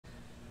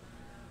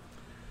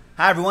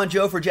Hi everyone,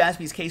 Joe for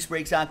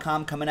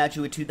JaspysCaseBreaks.com coming at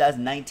you with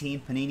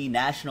 2019 Panini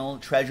National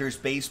Treasures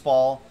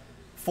Baseball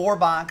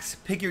 4-box.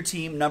 Pick your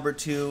team number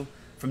 2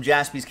 from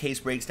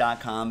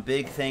JaspysCaseBreaks.com.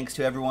 Big thanks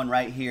to everyone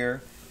right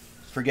here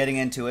for getting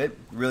into it.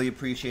 Really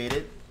appreciate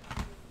it.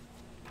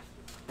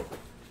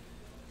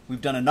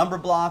 We've done a number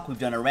block, we've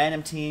done a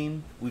random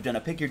team, we've done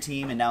a pick your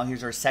team, and now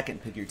here's our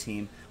second pick your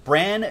team.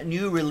 Brand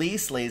new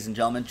release, ladies and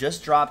gentlemen,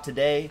 just dropped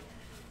today,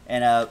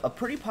 and a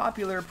pretty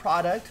popular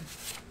product.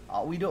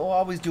 We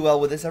always do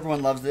well with this.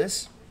 Everyone loves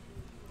this.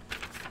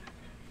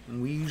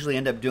 And we usually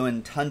end up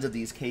doing tons of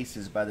these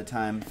cases by the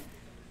time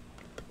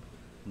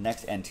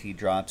next NT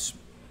drops.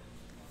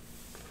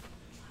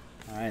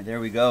 All right, there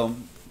we go.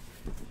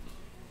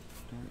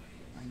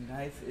 My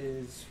knife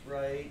is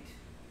right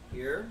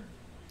here.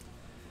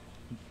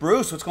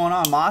 Bruce, what's going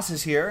on? Moss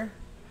is here.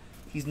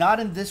 He's not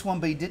in this one,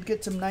 but he did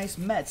get some nice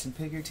Mets in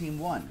Pick Your Team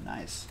 1.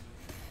 Nice.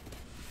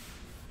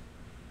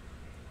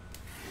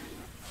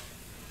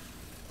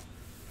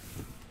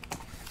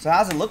 So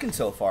how's it looking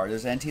so far?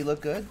 Does NT look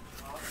good?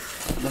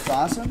 Looks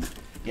awesome?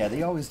 Yeah,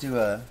 they always do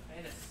a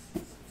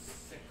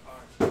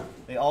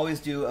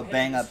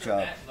bang-up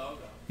job.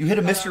 You hit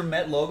a Mr.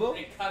 Met logo?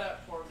 They cut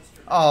up poor Mr.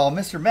 Met. Oh,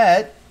 Mr.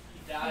 Met.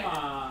 He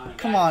died.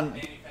 Come on.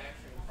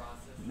 Manufacturing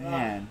process.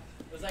 Man.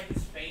 It was like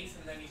his face,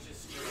 and then he's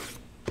just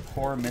screaming.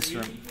 Poor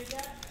Mr.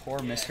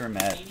 Mr.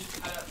 Met. He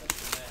cut up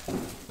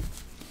Mr.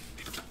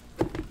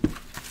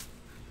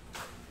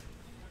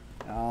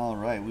 Met. All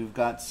right, we've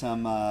got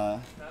some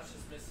Now it's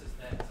just Mrs.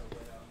 Met as a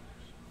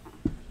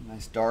widow.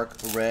 nice dark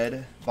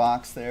red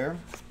box there.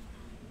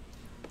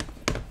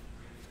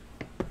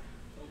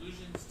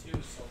 Illusions 2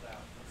 is sold out.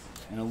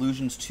 And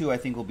Illusions 2, I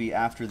think, will be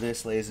after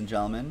this, ladies and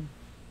gentlemen.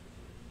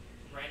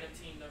 Random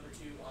team number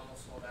 2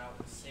 almost sold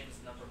out. Same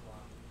as number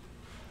block.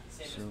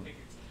 Same as pick your team.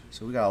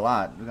 So we got a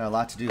lot. We got a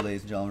lot to do,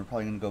 ladies and gentlemen. We're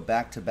probably going to go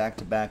back to back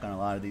to back on a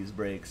lot of these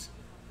breaks.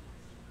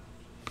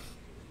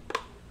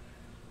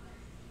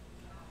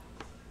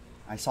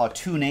 I saw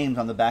 2 names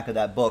on the back of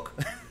that book.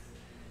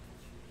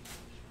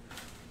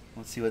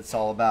 Let's see what it's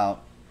all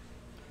about.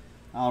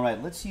 All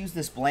right, let's use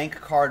this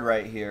blank card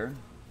right here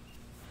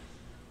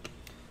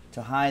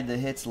to hide the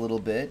hits a little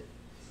bit.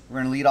 We're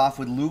going to lead off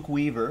with Luke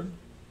Weaver,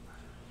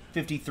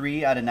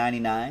 53 out of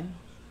 99.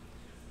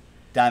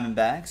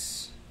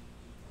 Diamondbacks.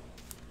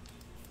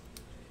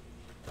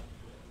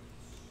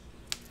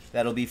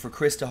 That'll be for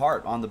Chris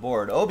DeHart on the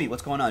board. Obi,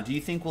 what's going on? Do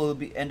you think we'll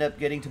end up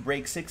getting to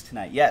break 6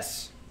 tonight?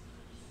 Yes.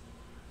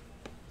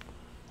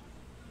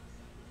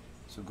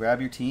 So grab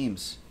your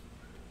teams.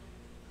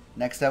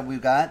 Next up,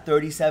 we've got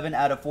 37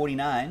 out of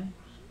 49.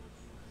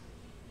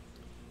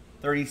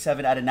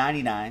 37 out of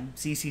 99.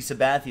 CC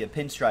Sabathia,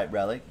 pinstripe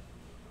relic.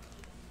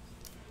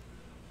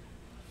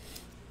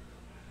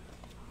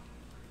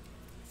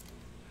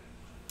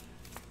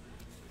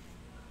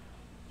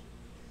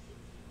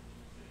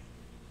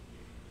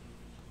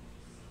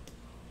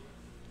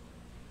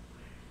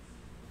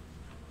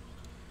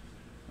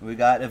 We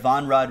got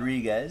Ivan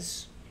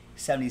Rodriguez,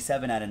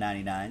 77 out of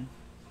 99.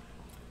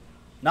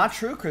 Not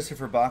true,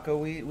 Christopher Baco.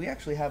 We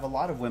actually have a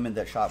lot of women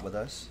that shop with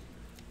us.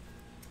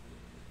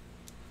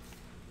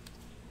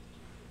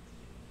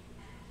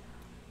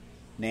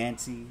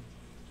 Nancy,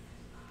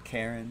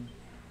 Karen,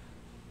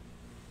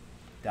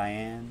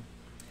 Diane.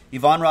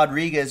 Ivan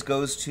Rodriguez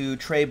goes to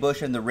Trey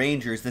Bush and the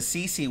Rangers. The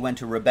CC went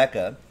to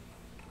Rebecca.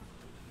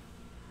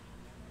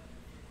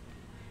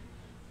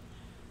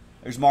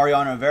 There's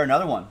Mariano Rivera,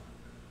 another one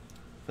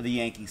for the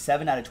Yankees.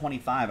 7 out of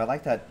 25. I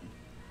like that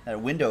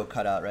window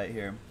cutout right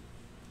here.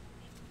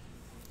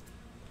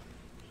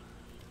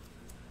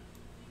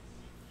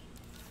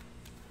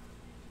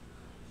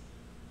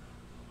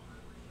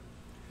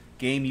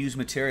 Game used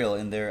material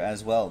in there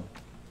as well.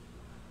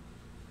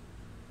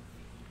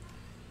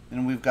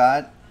 And we've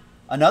got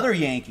another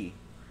Yankee.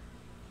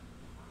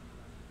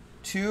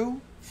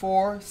 2,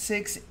 4,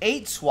 6,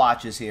 8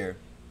 swatches here.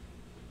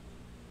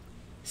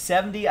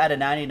 70 out of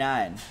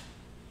 99.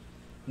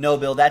 No,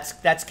 Bill,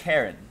 that's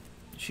Karen.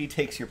 She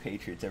takes your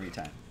Patriots every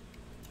time.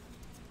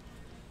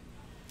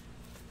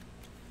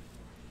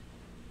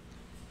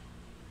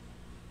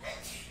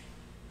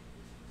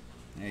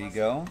 There you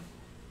go.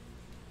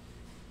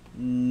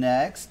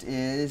 Next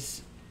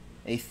is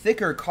a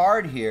thicker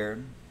card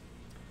here.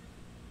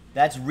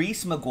 That's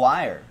Reese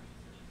McGuire.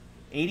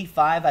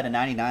 85 out of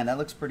 99. That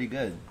looks pretty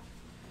good.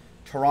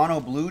 Toronto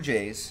Blue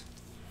Jays.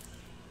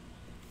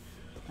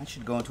 That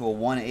should go into a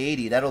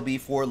 180. That'll be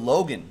for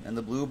Logan and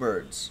the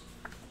Bluebirds.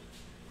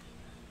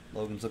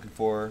 Logan's looking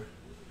for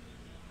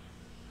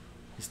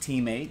his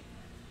teammate.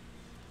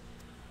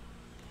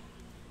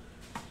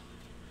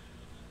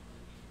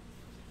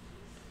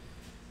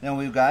 Then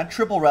we've got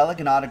triple relic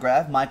and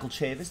autograph, Michael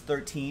Chavis,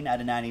 13 out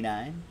of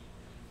 99.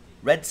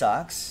 Red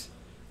Sox,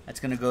 that's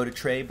going to go to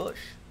Trey Bush.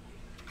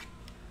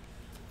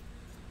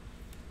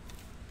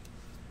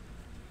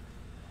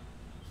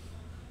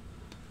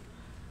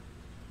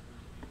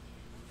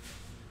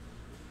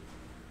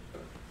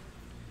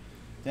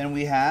 Then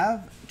we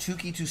have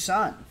Touki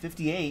Toussaint,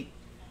 58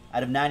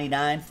 out of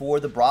 99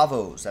 for the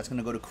Bravos. That's going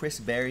to go to Chris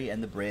Berry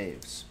and the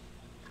Braves.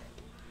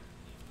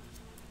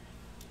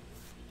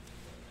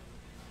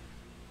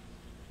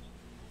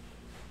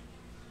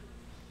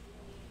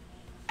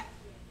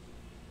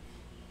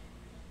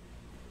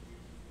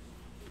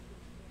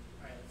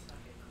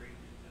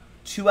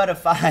 2 out of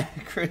 5.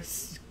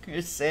 Chris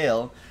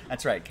Sale.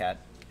 That's right, Cat.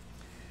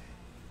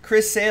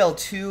 Chris Sale,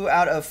 2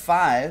 out of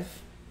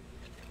 5.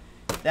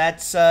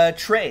 That's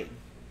Trey.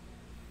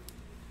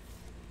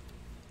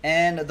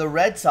 And the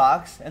Red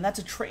Sox, and that's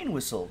a train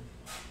whistle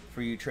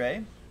for you,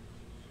 Trey.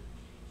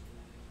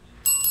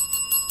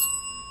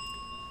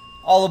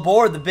 All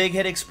aboard the Big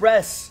Hit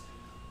Express.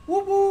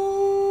 Whoop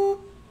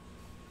whoop.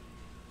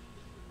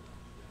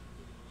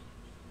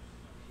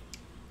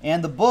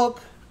 And the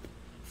book,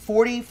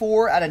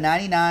 44 out of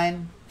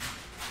 99.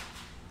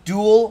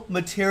 Dual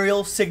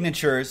material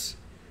signatures.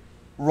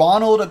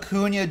 Ronald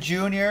Acuna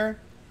Jr.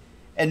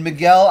 and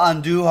Miguel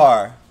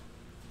Andujar.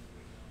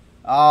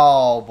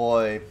 Oh,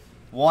 boy.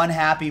 One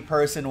happy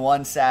person,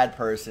 one sad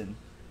person.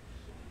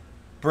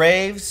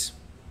 Braves,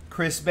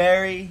 Chris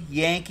Berry.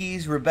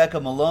 Yankees, Rebecca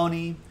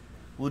Maloney.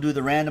 We'll do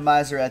the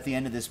randomizer at the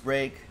end of this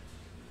break.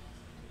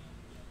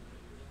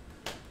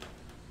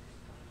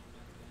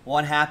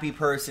 One happy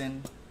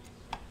person,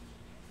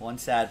 one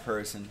sad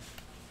person.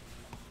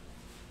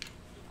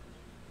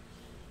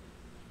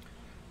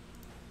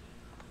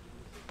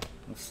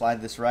 We'll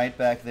slide this right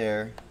back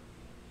there.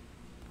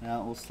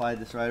 Now we'll slide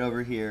this right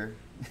over here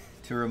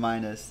to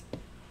remind us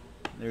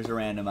there's a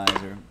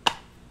randomizer.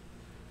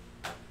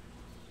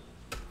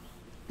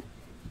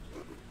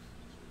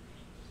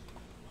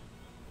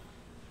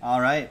 All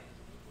right.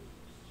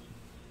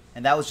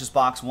 And that was just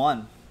box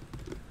 1.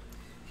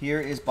 Here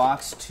is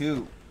box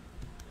 2.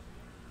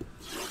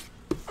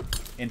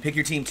 And pick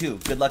your team 2.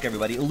 Good luck,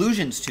 everybody.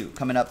 Illusions 2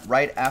 coming up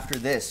right after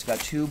this. Got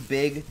 2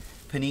 big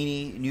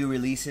Panini new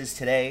releases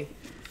today.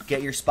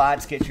 Get your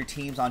spots, get your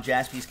teams on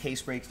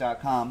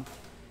jaspyscasebreaks.com.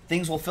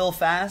 Things will fill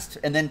fast,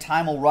 and then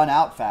time will run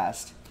out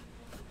fast.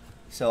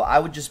 So I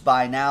would just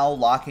buy now,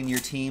 lock in your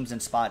teams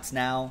and spots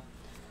now,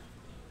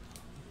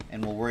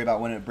 and we'll worry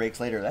about when it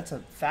breaks later. That's a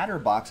fatter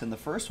box than the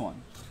first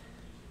one.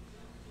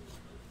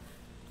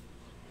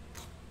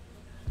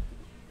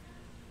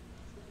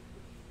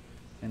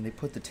 And they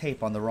put the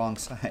tape on the wrong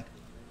side.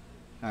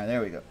 All right,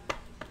 there we go.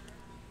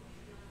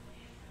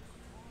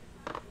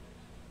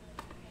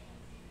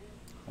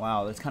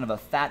 Wow, that's kind of a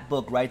fat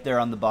book right there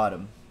on the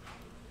bottom.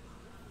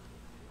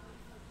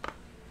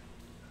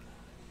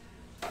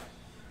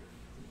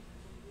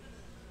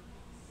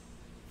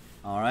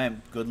 All right,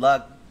 good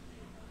luck.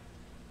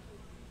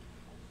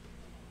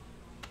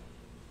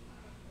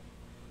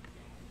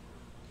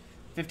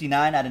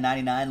 $59 out of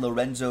 99,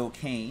 Lorenzo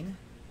Cain.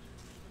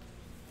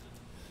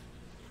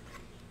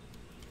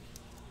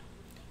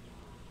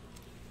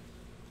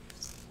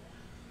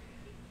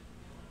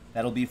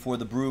 That'll be for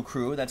the Brew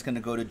Crew. That's going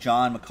to go to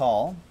John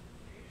McCall.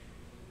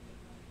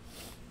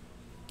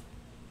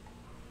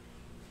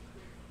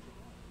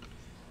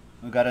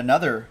 We've got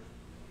another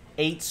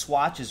 8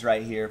 swatches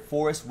right here.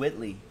 Forrest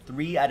Whitley,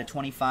 3 out of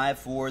 25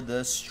 for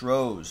the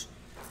Stros.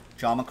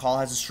 John McCall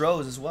has a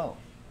Stros as well.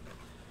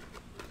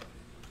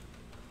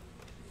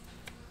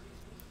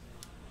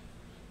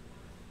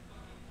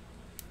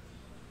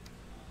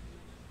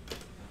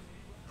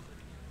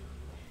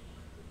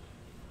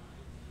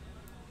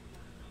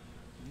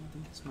 I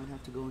think this might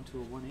have to go into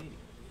a 180.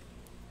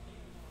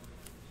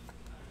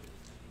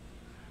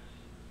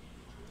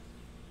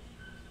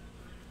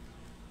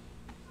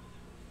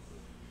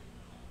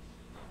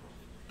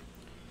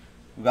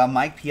 We've got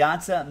Mike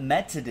Piazza,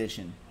 Mets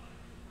edition.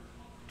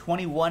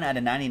 21 out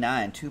of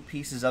 99. 2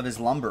 pieces of his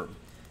lumber.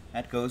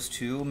 That goes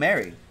to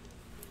Mary.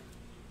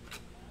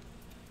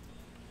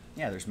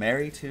 Yeah, there's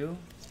Mary too.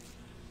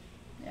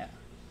 Yeah.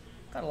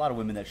 Got a lot of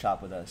women that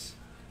shop with us.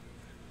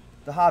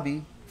 The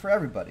hobby for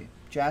everybody.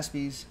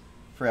 Jaspys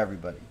for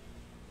everybody.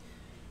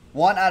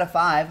 1 out of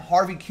 5.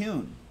 Harvey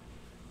Kuhn.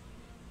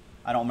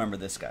 I don't remember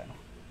this guy.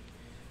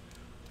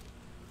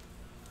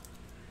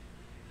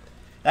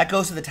 That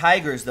goes to the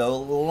Tigers,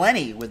 though.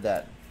 Lenny with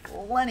that.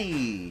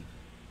 Lenny.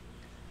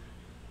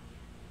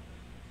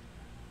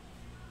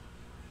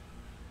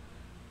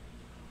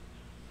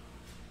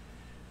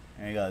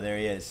 There you go. There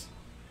he is.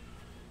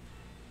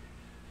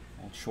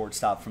 Old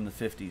shortstop from the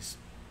 50s.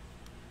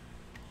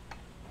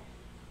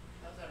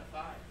 That was out of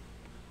 5.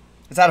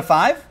 It's out of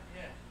 5?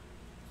 Yeah.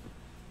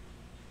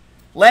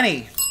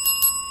 Lenny.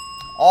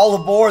 All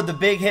aboard the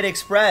Big Hit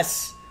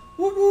Express.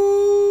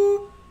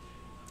 Woo-hoo.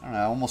 I don't know.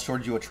 I almost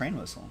shorted you a train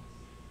whistle.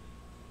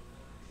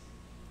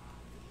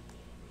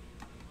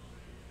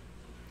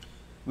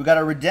 We got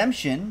a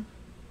redemption.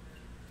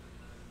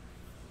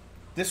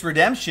 This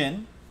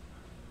redemption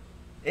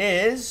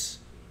is...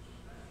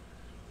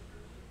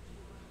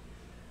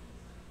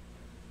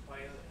 Why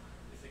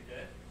is it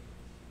good?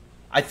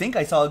 I think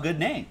I saw a good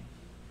name.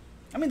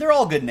 I mean, they're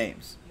all good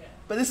names. Yeah.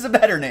 But this is a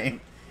better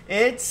name.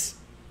 It's...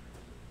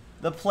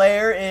 The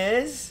player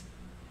is...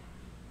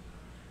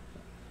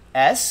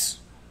 S...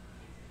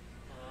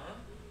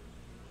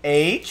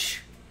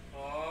 H...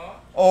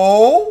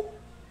 O...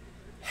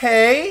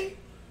 Hey...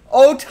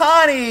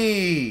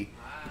 Ohtani!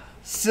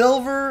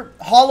 Silver,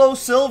 hollow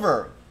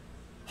silver.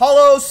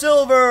 Hollow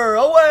silver,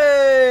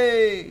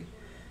 away!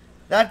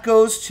 That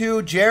goes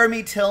to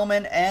Jeremy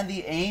Tillman and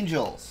the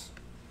Angels.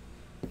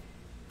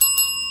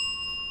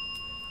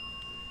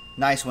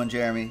 Nice one,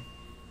 Jeremy.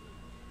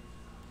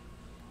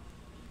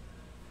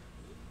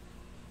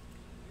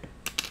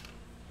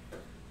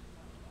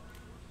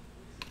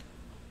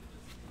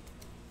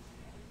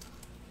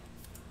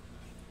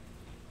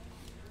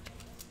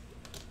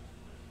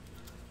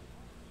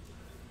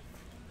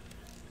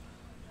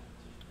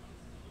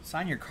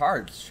 Sign your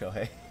cards,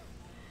 Shohei.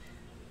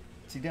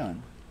 What's he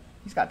doing?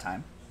 He's got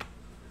time.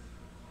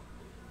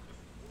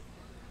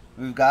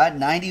 We've got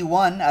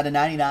 91 out of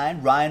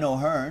 99, Ryan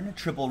O'Hearn,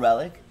 triple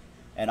relic,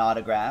 and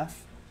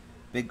autograph.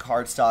 Big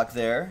card stock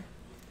there.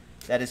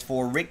 That is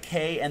for Rick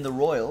K and the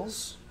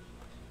Royals.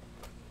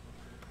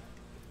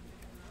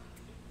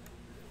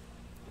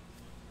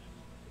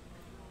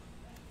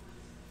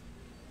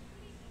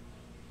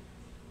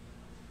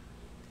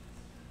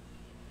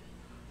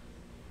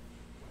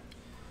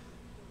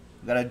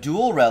 We've got a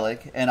dual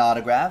relic and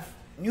autograph.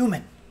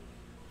 Newman.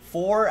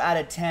 4 out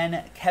of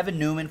 10, Kevin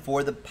Newman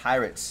for the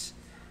Pirates.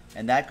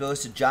 And that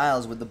goes to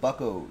Giles with the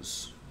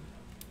Buccos.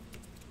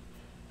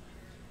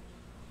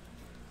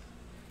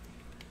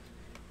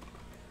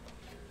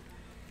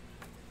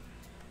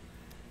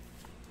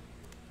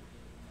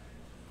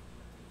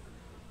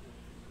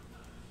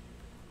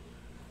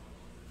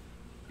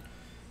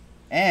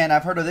 And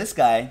I've heard of this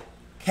guy,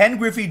 Ken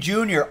Griffey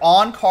Jr.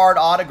 on-card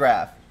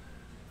autograph.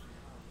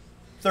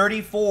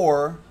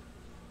 34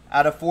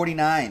 out of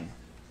 49.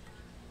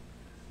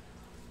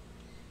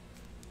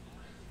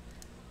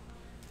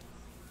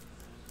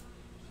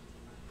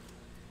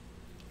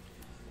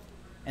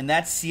 And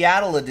that's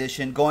Seattle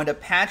edition going to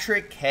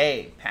Patrick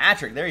K.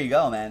 Patrick, there you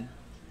go, man.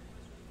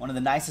 One of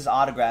the nicest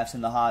autographs in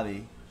the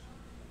hobby.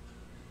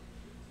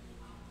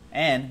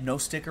 And no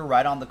sticker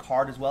right on the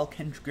card as well.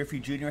 Ken Griffey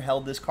Jr.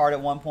 held this card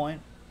at one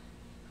point.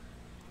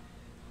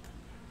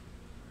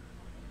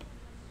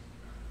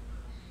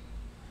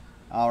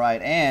 All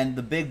right, and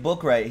the big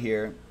book right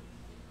here.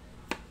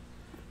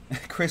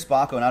 Chris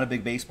Bacco, not a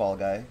big baseball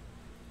guy.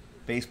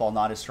 Baseball,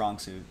 not his strong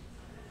suit.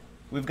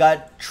 We've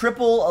got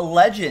Triple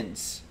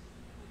Legends.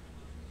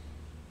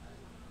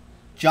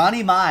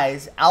 Johnny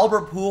Mize,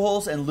 Albert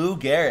Pujols, and Lou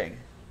Gehrig.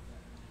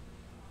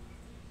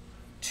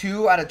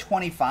 2 out of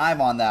 25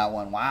 on that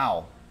one.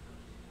 Wow.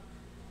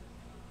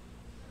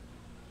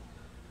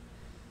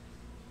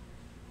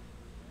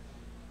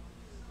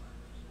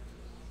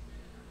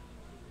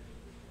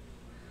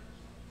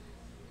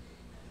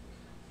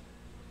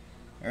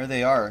 There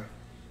they are.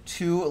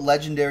 2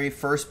 legendary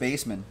first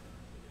basemen.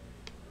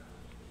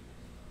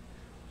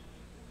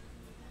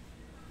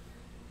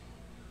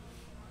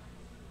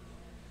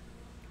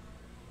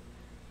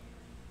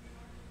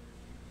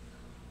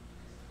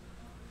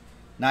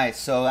 Nice.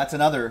 So that's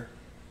another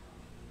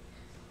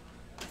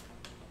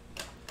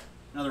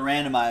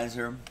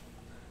randomizer.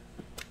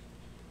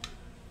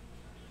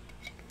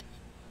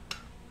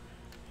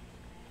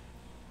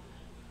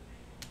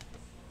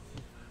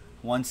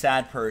 One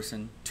sad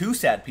person, 2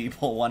 sad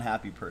people, 1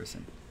 happy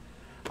person.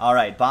 All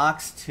right,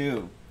 box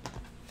 2.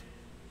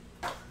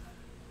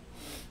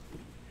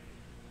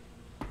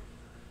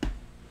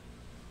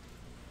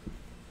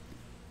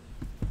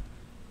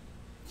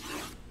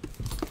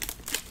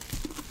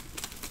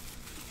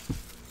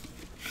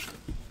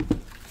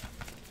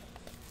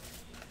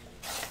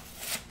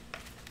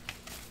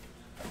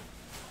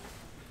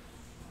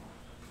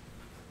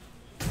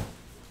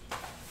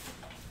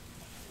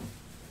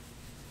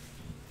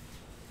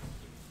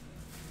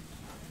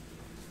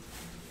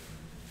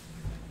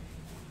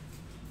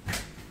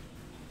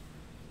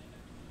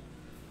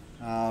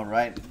 All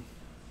right.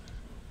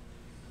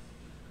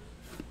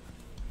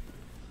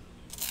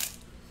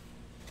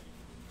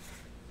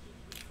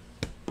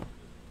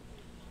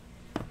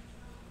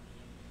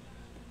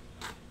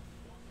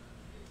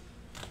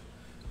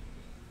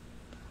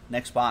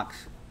 Next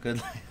box.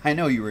 Good. I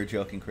know you were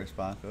joking, Chris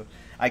Bacco.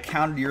 I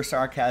countered your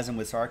sarcasm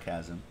with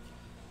sarcasm.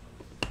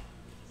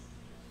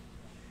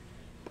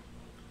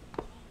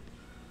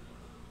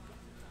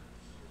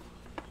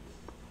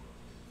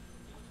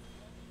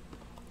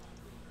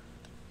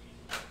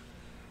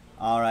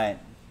 All right.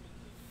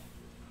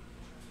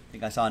 I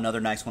think I saw another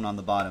nice one on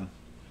the bottom.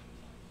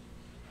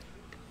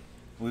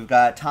 We've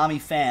got Tommy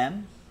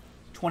Pham,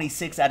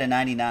 26 out of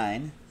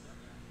 99.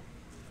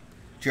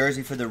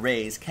 Jersey for the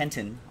Rays,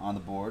 Kenton on the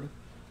board.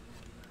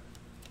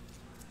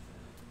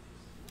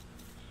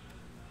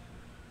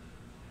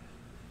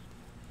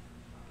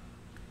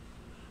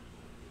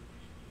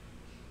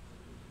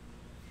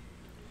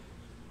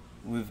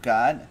 We've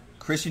got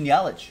Christian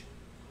Yelich,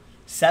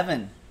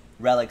 7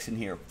 relics in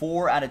here,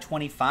 4 out of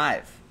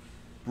 25.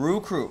 Brew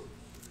Crew,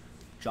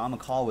 John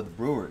McCall with the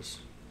Brewers.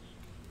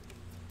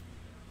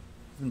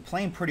 Been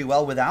playing pretty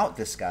well without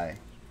this guy.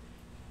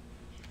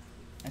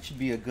 That should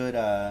be a good.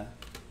 I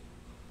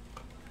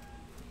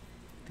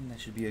think that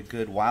should be a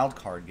good wild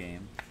card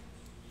game.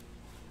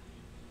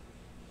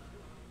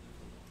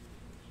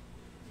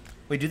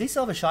 Wait, do they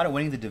still have a shot at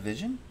winning the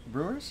division,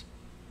 Brewers?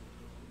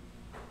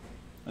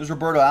 There's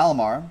Roberto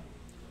Alomar,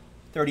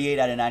 38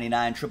 out of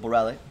 99, triple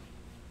relic.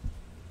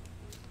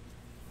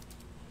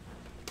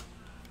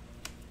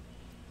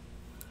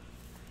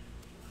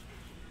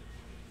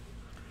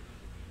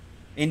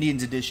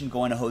 Indians edition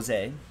going to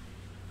Jose.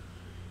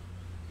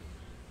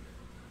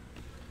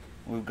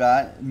 We've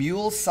got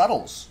Mule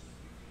Suttles.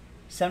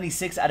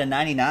 76 out of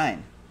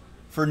 99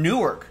 for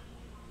Newark.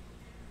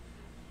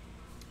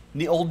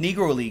 The old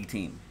Negro League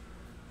team.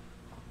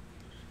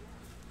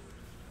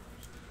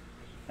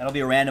 That'll be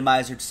a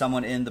randomizer to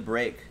someone in the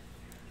break.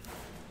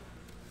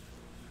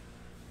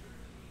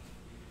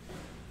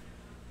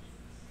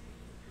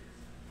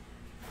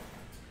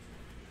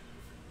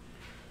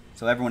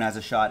 So everyone has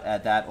a shot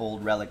at that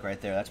old relic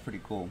right there. That's pretty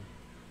cool.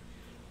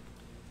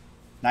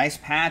 Nice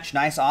patch,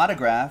 nice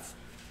autograph.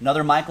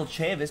 Another Michael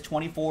Chavis,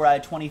 24 out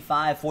of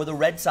 25 for the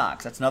Red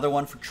Sox. That's another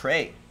one for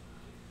Trey.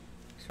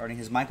 Starting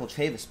his Michael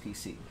Chavis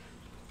PC.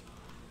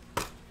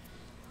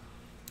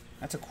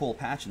 That's a cool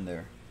patch in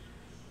there.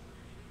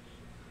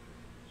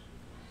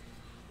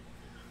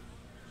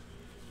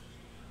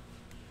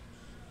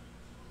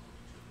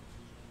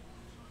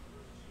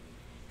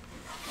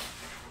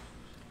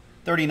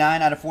 $39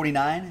 out of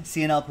 49,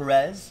 CNL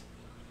Perez.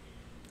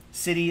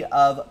 City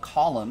of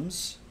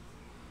Columns,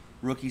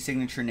 rookie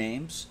signature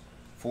names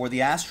for the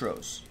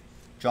Astros.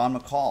 John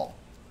McCall.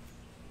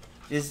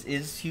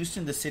 Is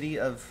Houston the city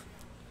of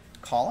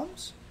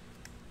columns?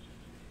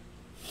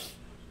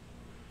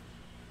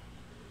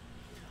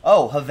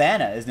 Oh,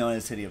 Havana is known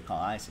as the city of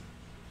columns. I see.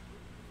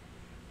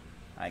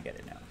 I get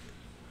it now.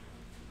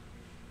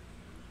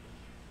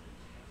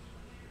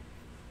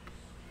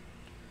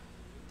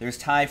 There's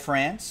Ty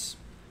France.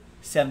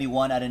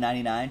 71 out of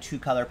 99,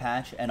 two-color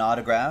patch and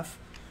autograph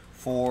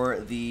for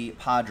the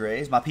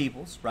Padres. My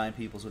Peoples, Brian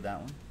Peoples with that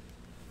one.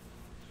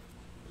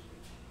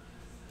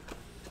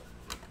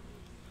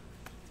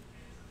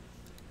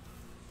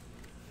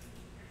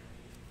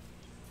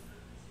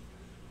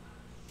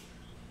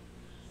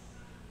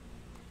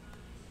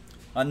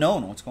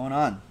 Unknown, what's going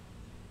on?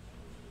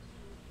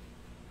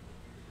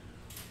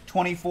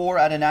 24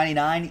 out of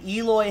 99,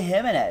 Eloy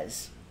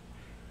Jimenez.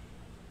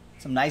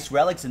 Some nice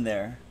relics in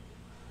there.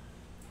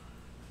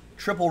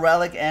 Triple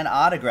relic and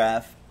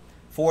autograph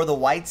for the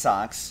White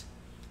Sox.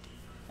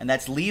 And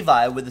that's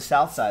Levi with the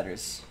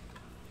Southsiders.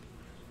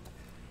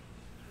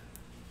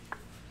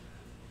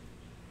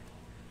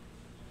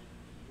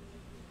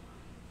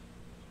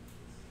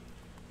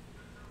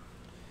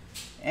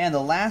 And the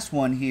last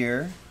one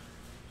here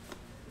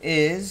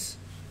is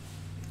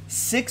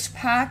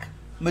 6-pack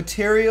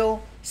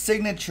material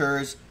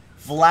signatures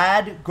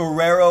Vlad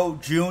Guerrero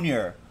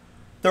Jr.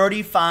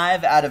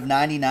 35 out of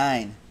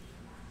 99.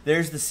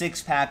 There's the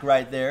 6-pack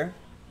right there.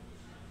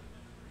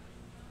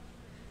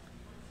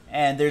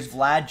 And there's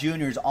Vlad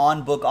Jr.'s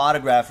on-book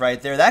autograph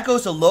right there. That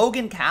goes to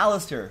Logan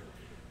Callister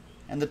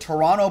and the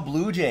Toronto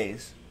Blue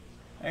Jays.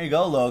 There you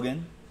go,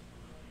 Logan.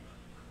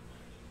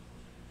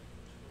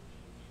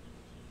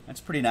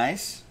 That's pretty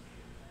nice.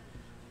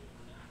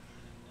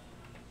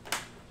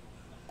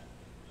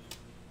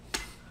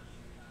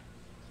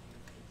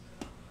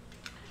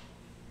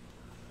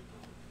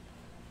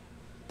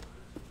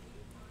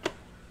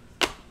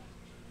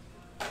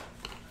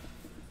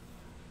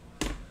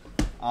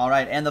 All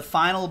right, and the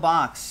final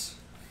box.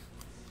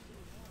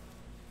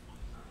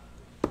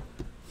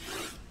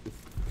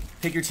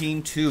 Pick your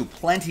team 2.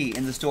 Plenty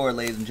in the store,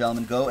 ladies and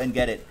gentlemen. Go and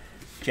get it.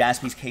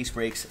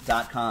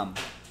 JaspysCaseBreaks.com.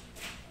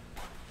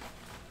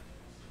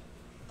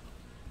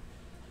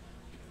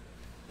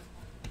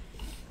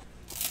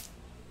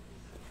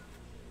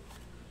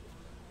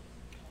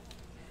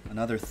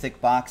 Another thick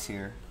box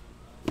here.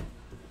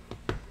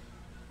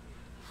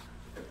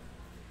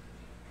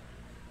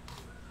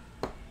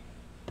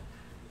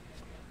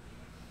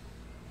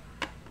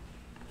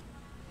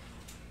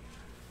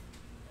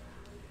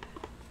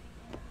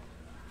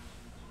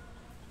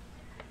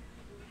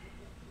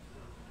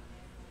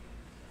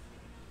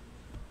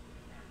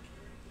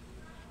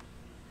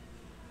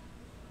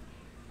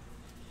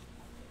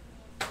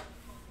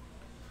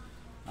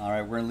 All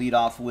right, we're going to lead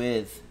off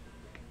with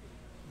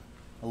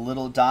a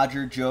little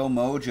Dodger Joe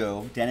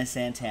Mojo, Dennis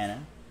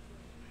Santana.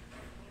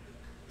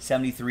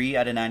 73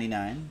 out of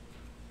 99.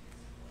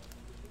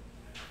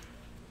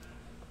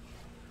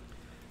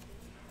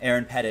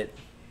 Aaron Pettit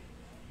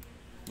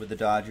with the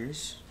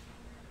Dodgers.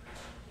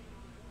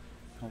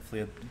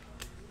 Hopefully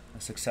a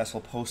successful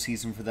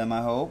postseason for them,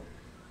 I hope.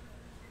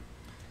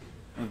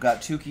 We've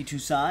got Touki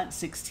Toussaint,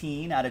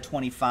 16 out of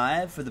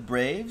 25 for the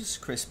Braves.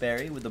 Chris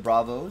Berry with the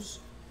Bravos.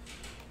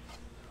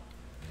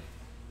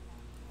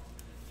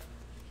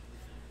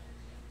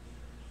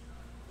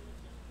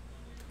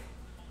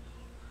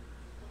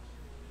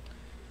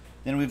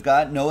 Then we've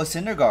got Noah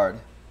Syndergaard,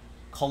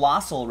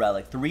 Colossal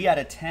Relic, 3 out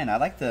of 10. I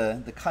like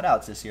the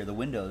cutouts this year. The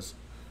windows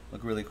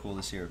look really cool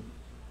this year.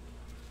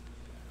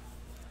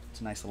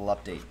 It's a nice little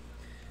update.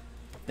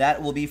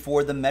 That will be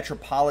for the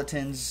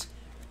Metropolitans.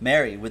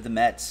 Mary with the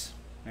Mets.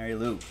 Mary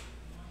Lou.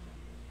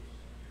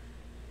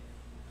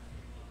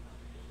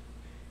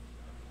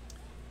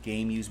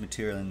 Game used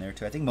material in there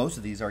too. I think most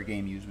of these are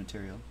game used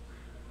material.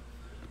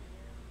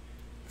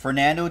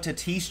 Fernando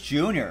Tatis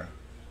Jr.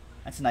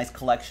 That's a nice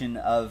collection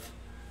of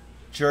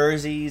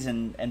jerseys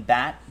and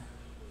bat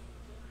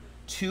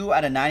 2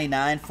 out of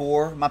 99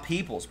 for my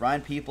Peoples.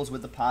 Brian Peoples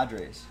with the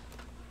Padres.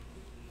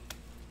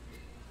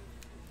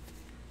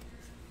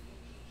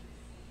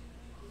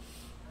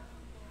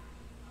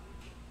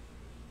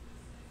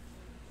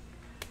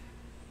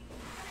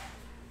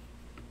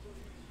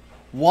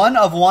 One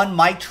of one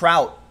Mike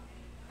Trout.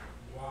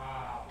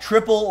 Wow.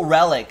 Triple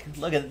relic.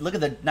 Look at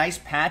the nice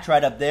patch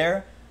right up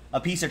there. A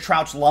piece of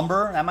Trout's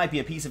lumber. That might be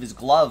a piece of his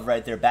glove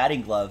right there,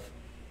 batting glove.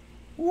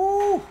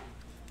 Woo!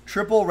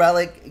 Triple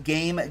relic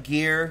game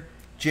gear.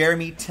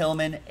 Jeremy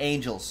Tillman,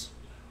 Angels.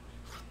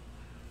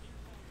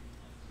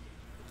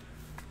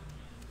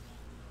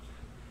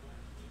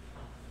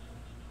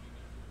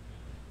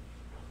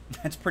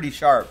 That's pretty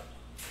sharp.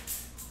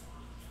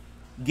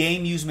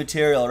 Game used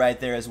material right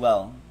there as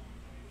well.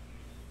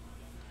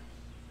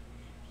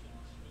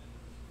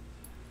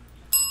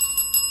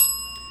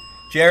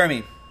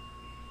 Jeremy,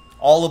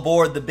 all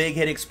aboard the Big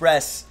Hit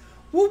Express.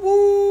 Woo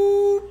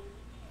woo!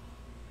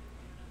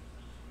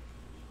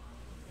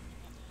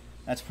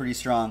 That's pretty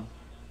strong.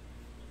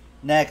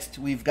 Next,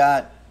 we've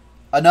got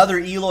another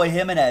Eloy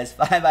Jimenez,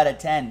 5 out of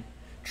 10.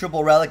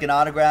 Triple relic and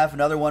autograph.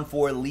 Another one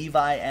for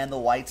Levi and the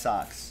White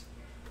Sox.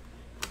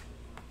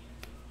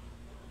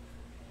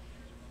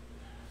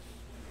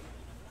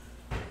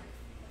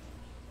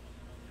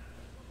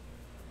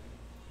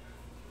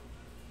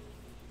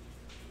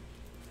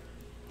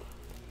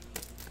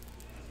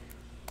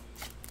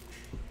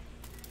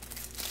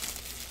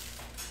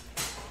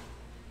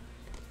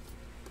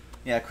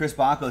 Yeah, Chris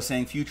Bacco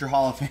saying future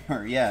Hall of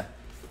Famer. Yeah.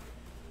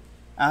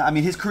 I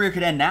mean, his career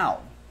could end now.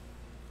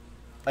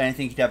 But I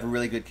think he'd have a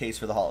really good case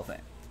for the Hall of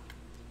Fame.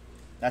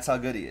 That's how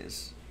good he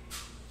is.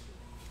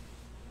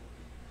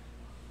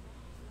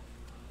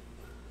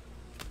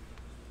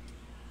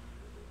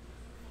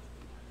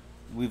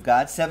 We've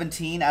got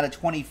 17 out of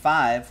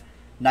 25.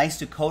 Nice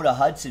Dakota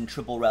Hudson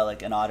triple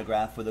relic and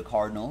autograph for the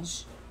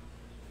Cardinals.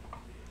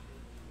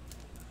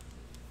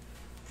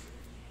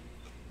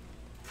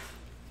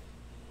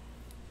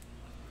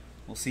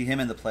 We'll see him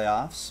in the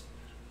playoffs.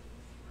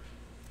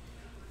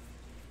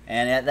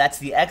 And that's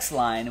the X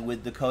line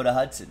with Dakota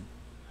Hudson.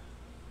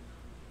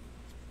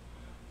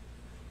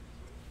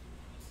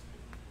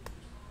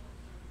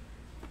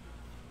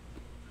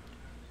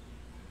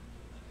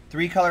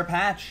 Three-color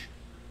patch.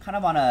 Kind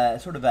of on a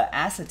sort of an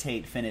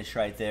acetate finish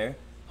right there.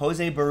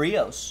 Jose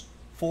Barrios,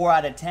 4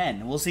 out of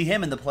 10. We'll see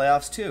him in the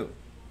playoffs too.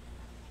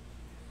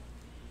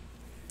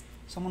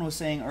 Someone was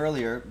saying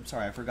earlier,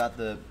 sorry, I forgot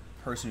the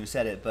person who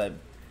said it, but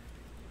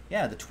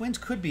yeah, the Twins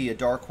could be a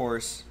dark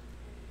horse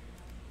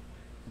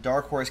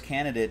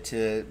candidate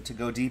to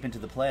go deep into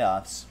the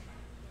playoffs.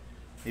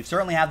 They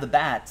certainly have the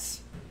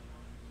bats.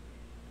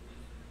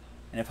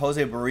 And if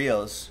Jose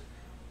Barrios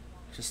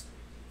just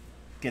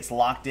gets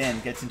locked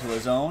in, gets into a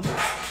zone,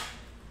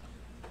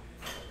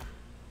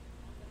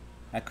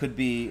 that could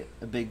be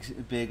a big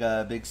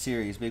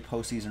series, big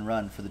postseason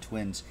run for the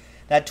Twins.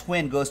 That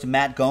twin goes to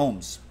Matt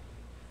Gomes.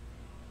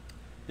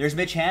 There's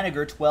Mitch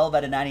Haniger, 12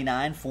 out of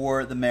 99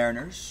 for the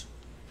Mariners.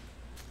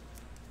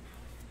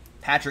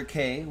 Patrick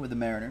K with the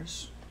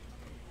Mariners.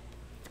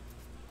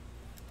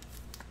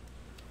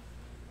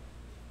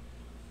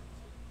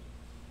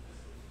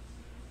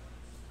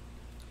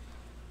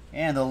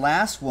 And the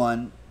last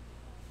one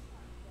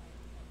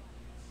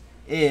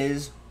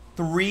is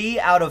 3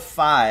 out of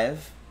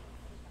 5.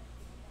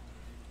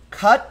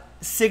 Cut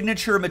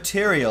signature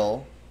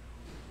material.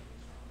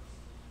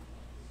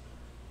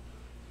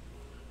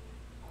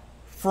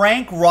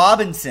 Frank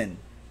Robinson.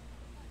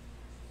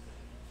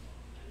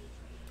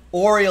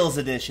 Orioles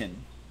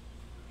edition.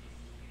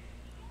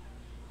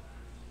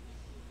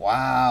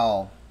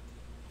 Wow.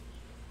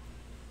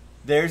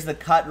 There's the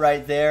cut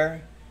right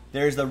there.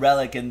 There's the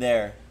relic in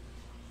there.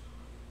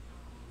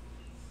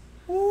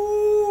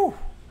 Woo!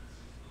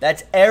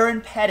 That's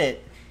Aaron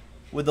Pettit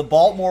with the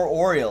Baltimore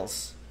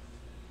Orioles.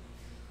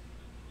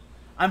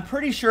 I'm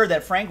pretty sure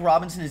that Frank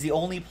Robinson is the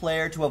only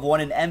player to have won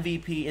an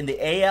MVP in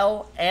the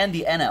AL and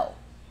the NL.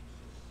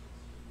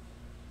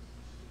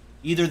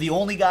 Either the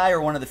only guy or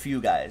one of the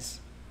few guys.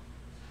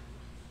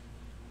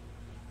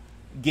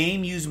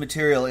 Game used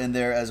material in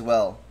there as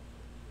well.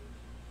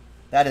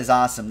 That is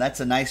awesome. That's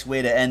a nice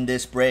way to end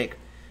this break.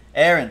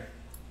 Aaron,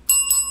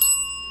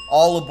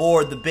 all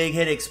aboard the Big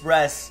Hit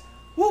Express.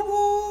 Woo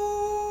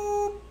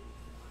woo!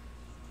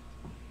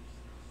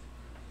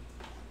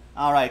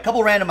 All right, a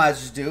couple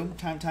randomizers due.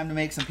 Time to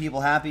make some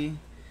people happy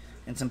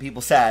and some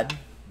people sad.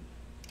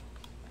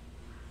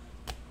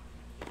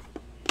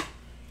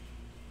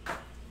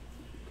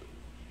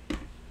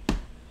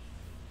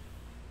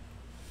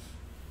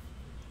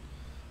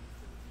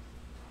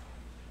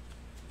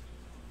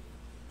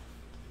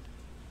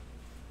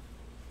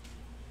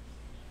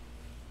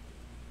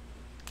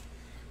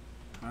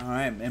 All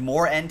right, and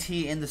more NT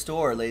in the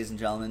store, ladies and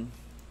gentlemen.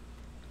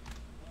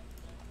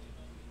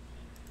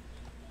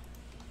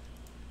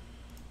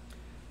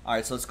 All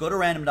right, so let's go to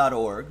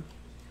random.org.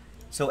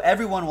 So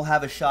everyone will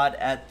have a shot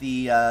at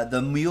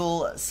the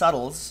Mule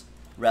Suttles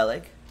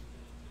relic.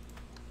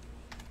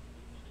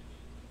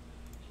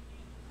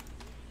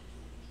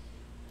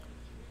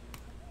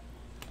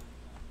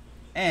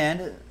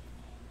 And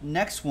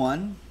next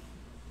one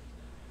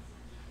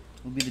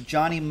will be the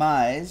Johnny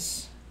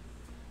Mize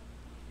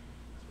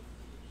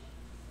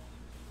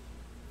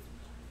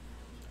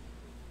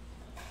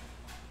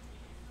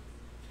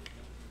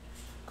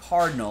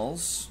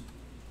Cardinals,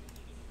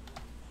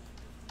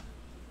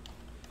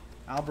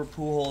 Albert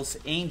Pujols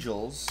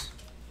Angels,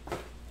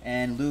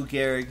 and Lou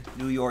Gehrig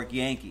New York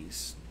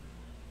Yankees.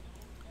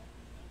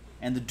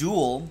 And the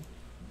dual,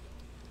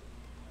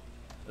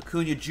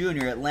 Acuna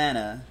Jr.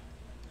 Atlanta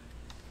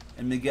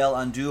and Miguel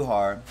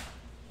Andujar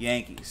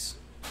Yankees.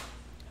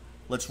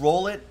 Let's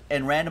roll it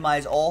and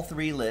randomize all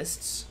three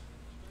lists.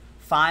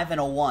 5 and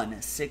a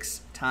 1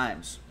 6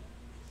 times.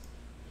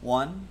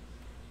 1,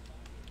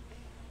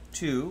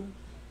 2,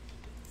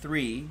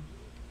 3,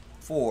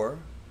 4,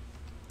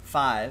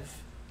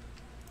 5,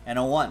 and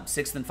a 1.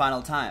 Sixth and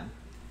final time.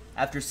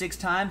 After 6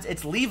 times,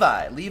 it's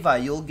Levi. Levi,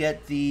 you'll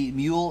get the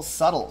Mule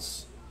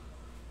Suttles.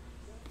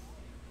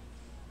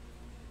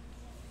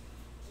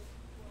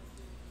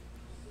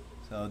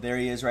 So there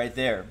he is right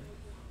there.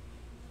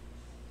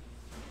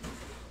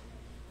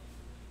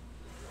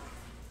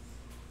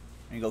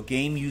 There you go.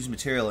 Game used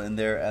material in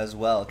there as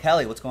well.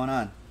 Kelly, what's going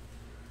on?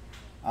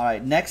 All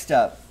right, next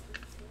up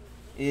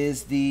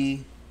is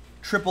the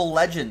Triple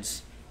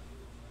Legends.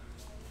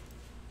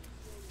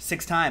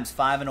 6 times,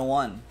 5 and a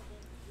 1.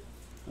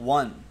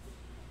 1,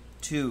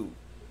 2,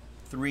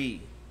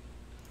 3,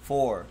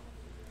 4,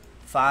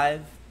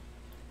 5,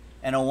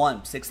 and a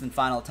 1. Sixth and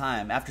final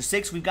time. After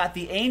 6, we've got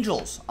the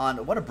Angels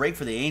on. What a break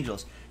for the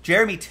Angels.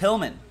 Jeremy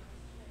Tillman.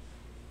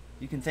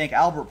 You can thank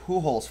Albert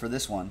Pujols for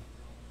this one.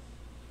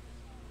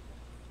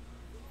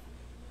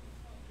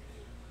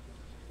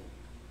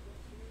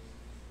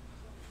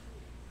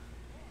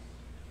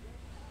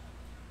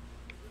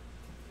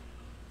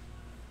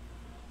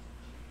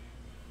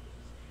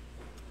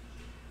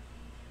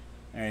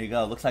 There you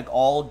go. Looks like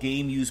all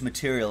game used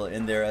material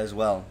in there as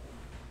well.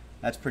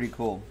 That's pretty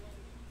cool.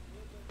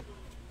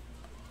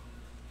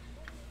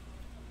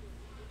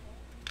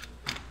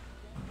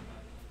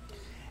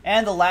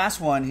 And the last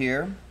one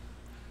here.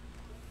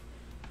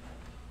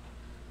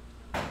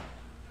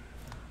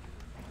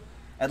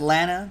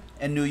 Atlanta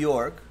and New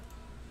York.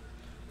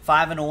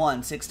 5 and a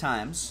 1 6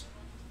 times.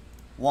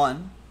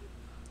 1,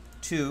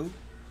 2,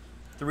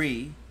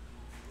 3,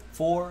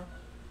 4,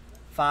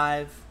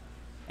 5,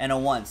 and a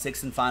 1.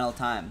 Sixth and final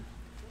time.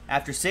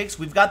 After 6,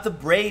 we've got the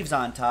Braves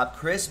on top.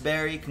 Chris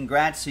Berry,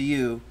 congrats to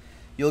you.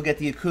 You'll get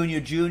the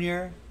Acuna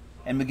Jr.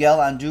 and Miguel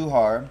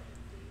Andujar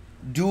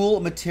dual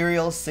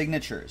material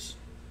signatures.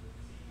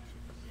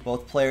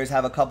 Both players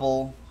have a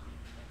couple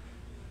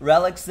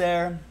relics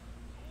there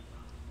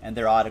and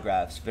their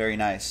autographs. Very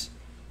nice.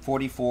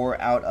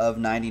 44 out of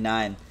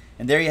 99.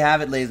 And there you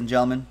have it, ladies and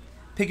gentlemen.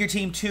 Pick your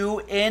team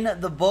 2 in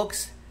the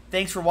books.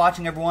 Thanks for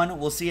watching, everyone.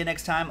 We'll see you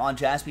next time on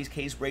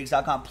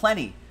JaspysCaseBreaks.com.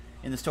 Plenty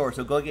in the store,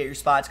 so go get your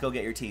spots, go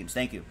get your teams.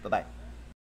 Thank you. Bye-bye.